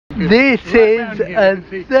This is a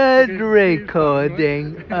third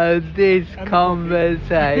recording of this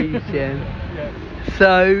conversation.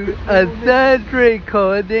 So a third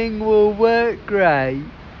recording will work great.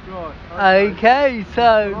 Right. Okay,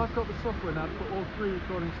 so I've got the software now to put all three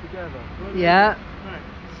recordings together. yeah. Right.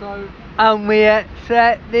 So And we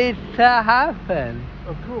expect this to happen.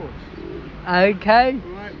 of course. Okay.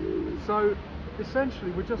 Right. So essentially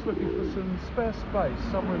we're just looking for some spare space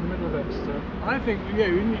somewhere in the middle of Exeter. I think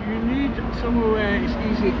you need somewhere where it's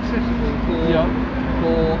easy accessible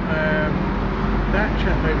for that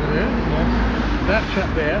chap over there, that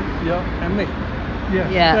chap there, and me.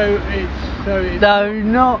 Yeah. So it's No,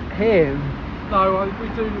 not him. No, we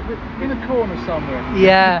do in a corner somewhere.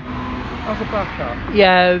 Yeah. As a backup.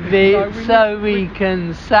 Yeah, So we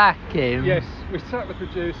can sack him. Yes, we sacked the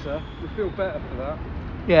producer. We feel better for that.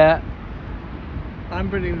 Yeah. I'm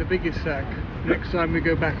bringing the biggest sack next time we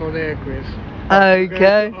go back on air, Chris.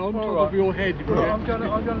 Okay. On top of your head. Well, I'm going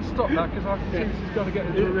to stop that because I can see this is going to get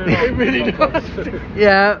into a real It really does.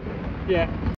 Yeah. Yeah.